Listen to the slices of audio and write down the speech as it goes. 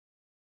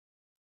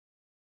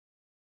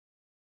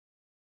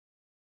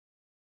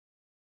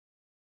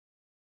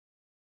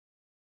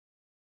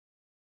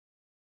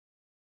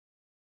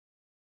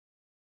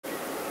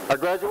Our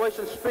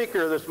graduation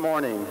speaker this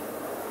morning,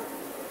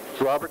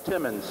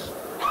 R.E.Timmons.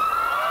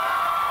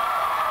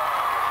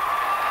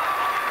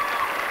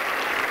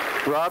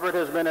 Robert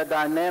has been a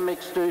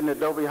dynamic student at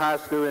Dobie High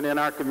School and in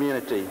our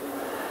community.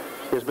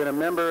 He has been a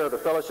member of the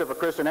Fellowship of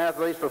Christian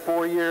Athletes for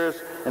 4 years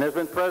and has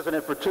been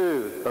president for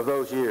 2 of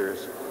those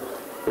years.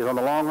 He's on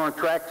the Longhorn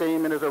track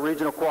team and is a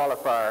regional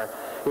qualifier.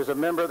 He's a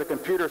member of the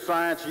Computer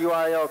Science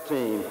UIL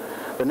team,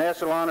 the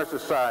National Honor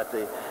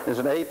Society, and is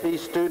an AP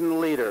student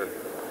leader.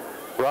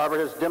 Robert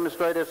has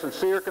demonstrated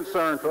sincere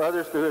concern for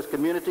others through his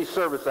community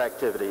service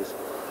activities.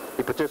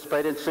 He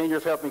participated in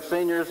Seniors Helping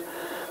Seniors,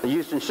 the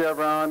Houston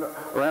Chevron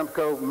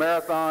Aramco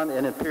Marathon,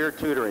 and in peer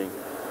tutoring.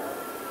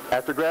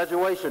 After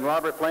graduation,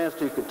 Robert plans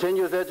to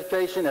continue his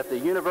education at the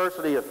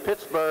University of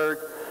Pittsburgh,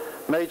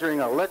 majoring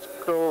in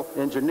electrical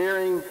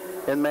engineering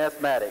and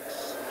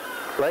mathematics.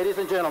 Ladies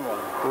and gentlemen,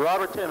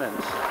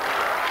 R.E.Timmons.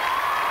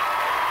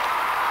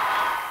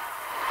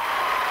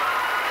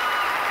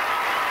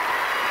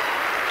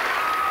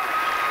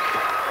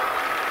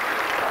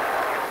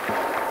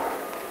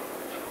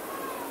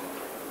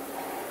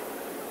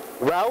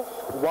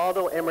 Ralph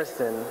Waldo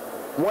Emerson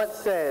once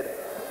said,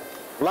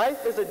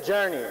 "Life is a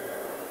journey,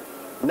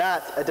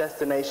 not a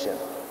destination.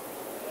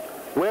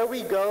 Where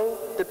we go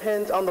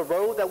depends on the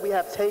road that we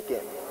have taken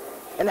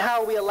and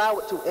how we allow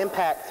it to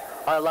impact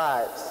our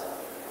lives.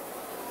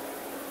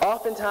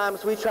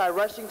 Oftentimes we try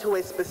rushing to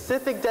a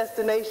specific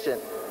destination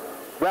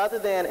rather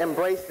than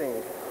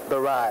embracing the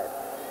ride."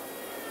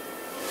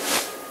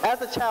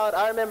 As a child,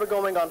 I remember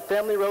going on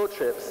family road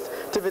trips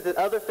to visit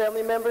other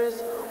family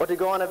members or to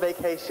go on a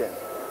vacation.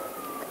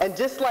 And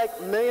just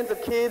like millions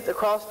of kids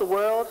across the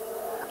world,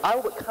 I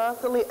would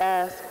constantly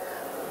ask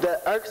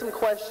the irksome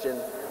question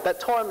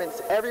that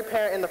torments every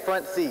parent in the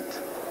front seat.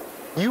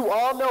 You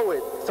all know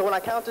it, so when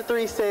I count to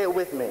 3, say it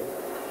with me.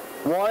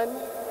 1,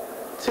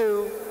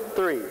 2,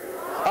 3.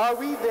 Are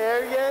we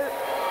there yet?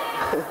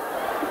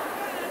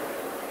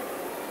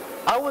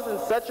 I was in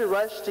such a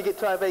rush to get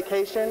to our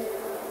vacation,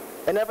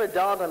 it never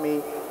dawned on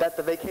me that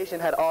the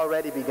vacation had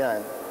already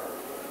begun.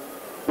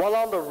 While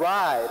on the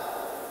ride,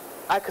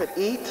 I could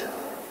eat,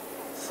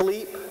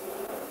 sleep,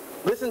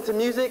 listen to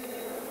music.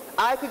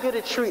 I could get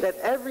a treat at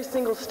every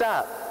single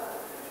stop.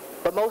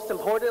 But most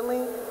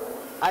importantly,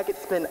 I could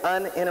spend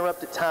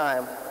uninterrupted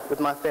time with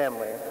my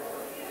family.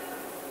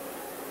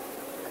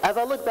 As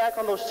I look back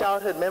on those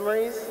childhood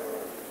memories,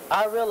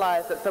 I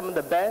realized that some of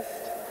the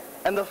best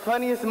and the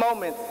funniest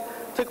moments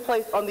took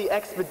place on the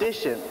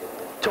expedition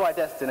to our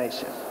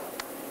destination.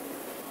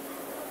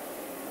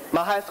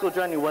 My high school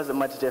journey wasn't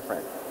much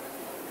different.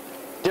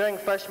 During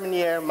freshman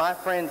year, my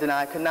friends and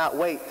I could not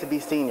wait to be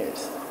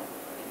seniors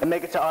and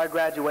make it to our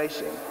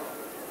graduation.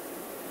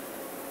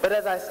 But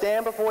as I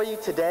stand before you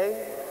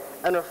today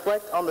and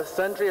reflect on the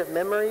sundry of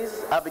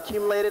memories I've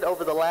accumulated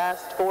over the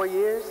last 4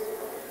 years,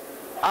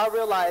 I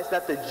realize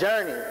that the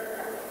journey,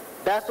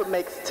 that's what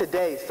makes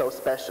today so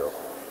special.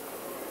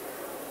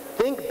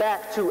 Think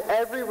back to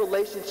every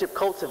relationship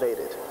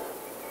cultivated,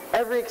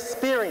 every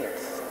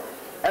experience,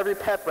 every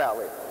pep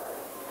rally,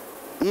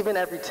 even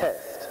every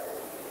test.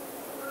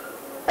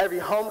 Every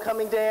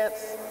homecoming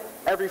dance,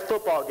 every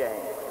football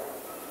game,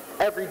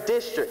 every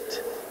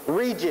district,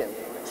 region,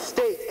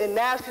 state, and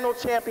national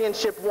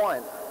championship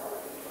won.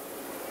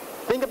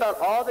 Think about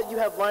all that you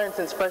have learned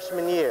since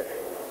freshman year,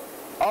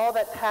 all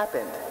that's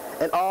happened,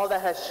 and all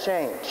that has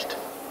changed.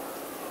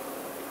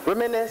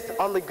 Reminisce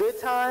on the good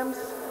times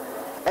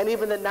and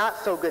even the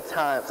not so good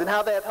times and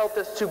how they have helped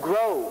us to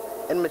grow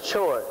and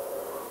mature.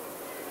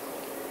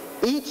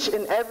 Each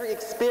and every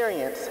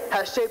experience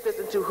has shaped us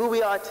into who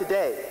we are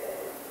today,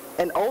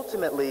 and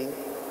ultimately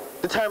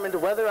determined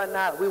whether or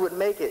not we would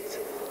make it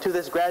to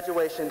this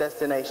graduation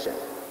destination.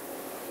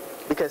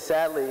 Because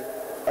sadly,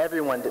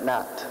 everyone did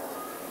not.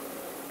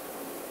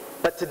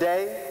 But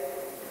today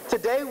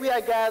we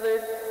are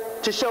gathered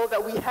to show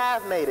that we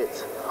have made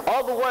it.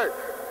 All the work,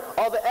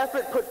 all the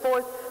effort put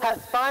forth has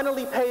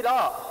finally paid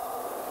off.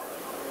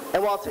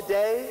 And while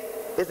today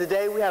is the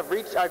day we have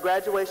reached our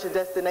graduation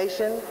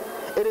destination,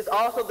 it is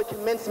also the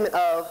commencement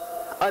of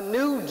a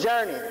new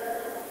journey.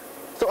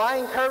 So I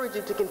encourage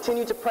you to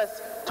continue to press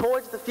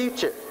towards the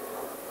future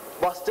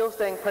while still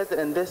staying present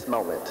in this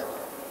moment.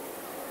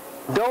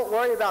 Don't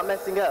worry about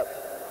messing up,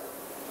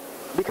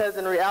 because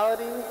in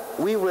reality,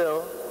 we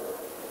will,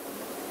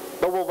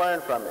 but we'll learn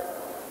from it.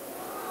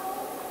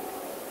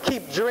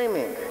 Keep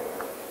dreaming.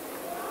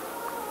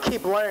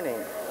 Keep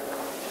learning.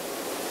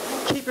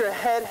 Keep your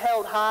head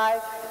held high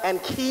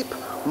and keep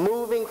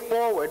moving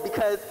forward,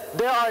 because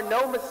there are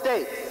no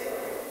mistakes.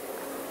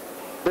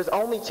 There's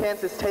only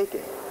chances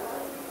taken.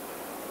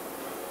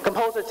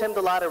 Composer Tim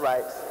Delata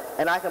writes,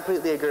 and I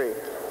completely agree,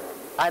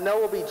 "I know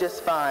we'll be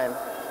just fine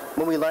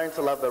when we learn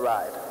to love the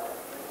ride."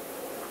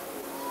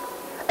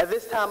 At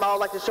this time, I would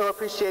like to show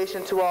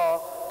appreciation to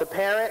all the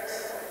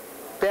parents,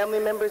 family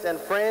members,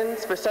 and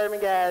friends for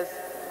serving as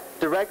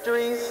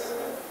directories,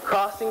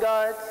 crossing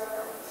guards,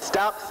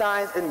 stop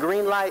signs and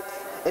green lights,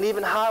 and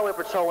even highway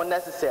patrol when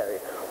necessary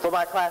for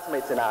my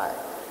classmates and I,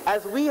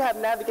 as we have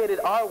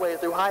navigated our way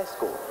through high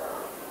school.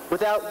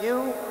 Without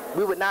you,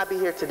 we would not be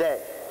here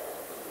today.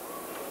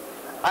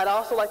 I'd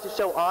also like to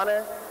show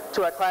honor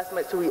to our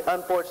classmates who we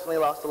unfortunately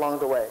lost along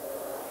the way.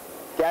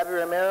 Gabby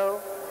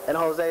Romero and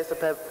Jose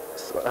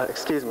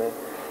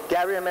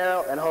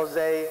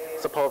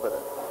Sepulveda.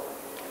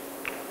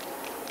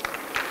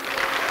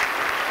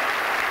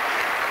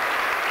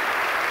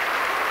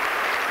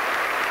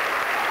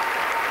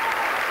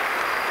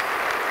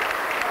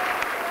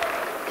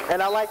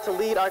 And I'd like to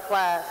lead our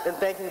class in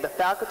thanking the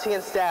faculty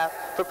and staff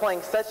for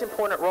playing such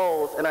important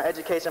roles in our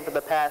education for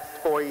the past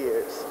 4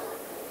 years.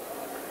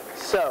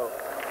 So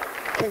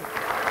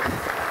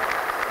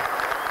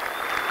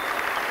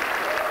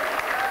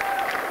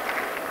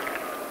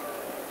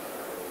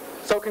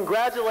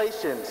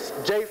congratulations,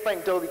 J.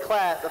 Frank Dobie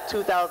class of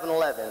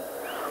 2011.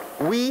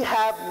 We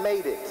have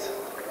made it.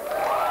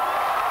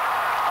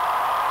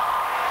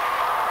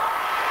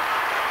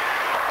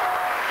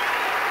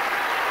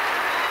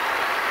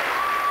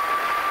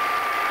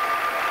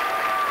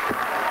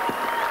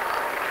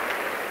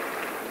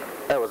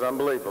 That was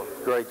unbelievable.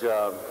 Great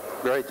job.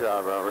 Great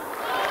job, Robert.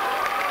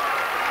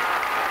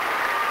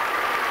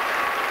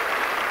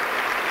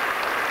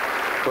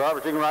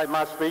 Robert, you can write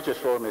my speeches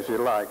for me if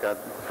you'd like. I'd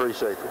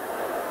appreciate it.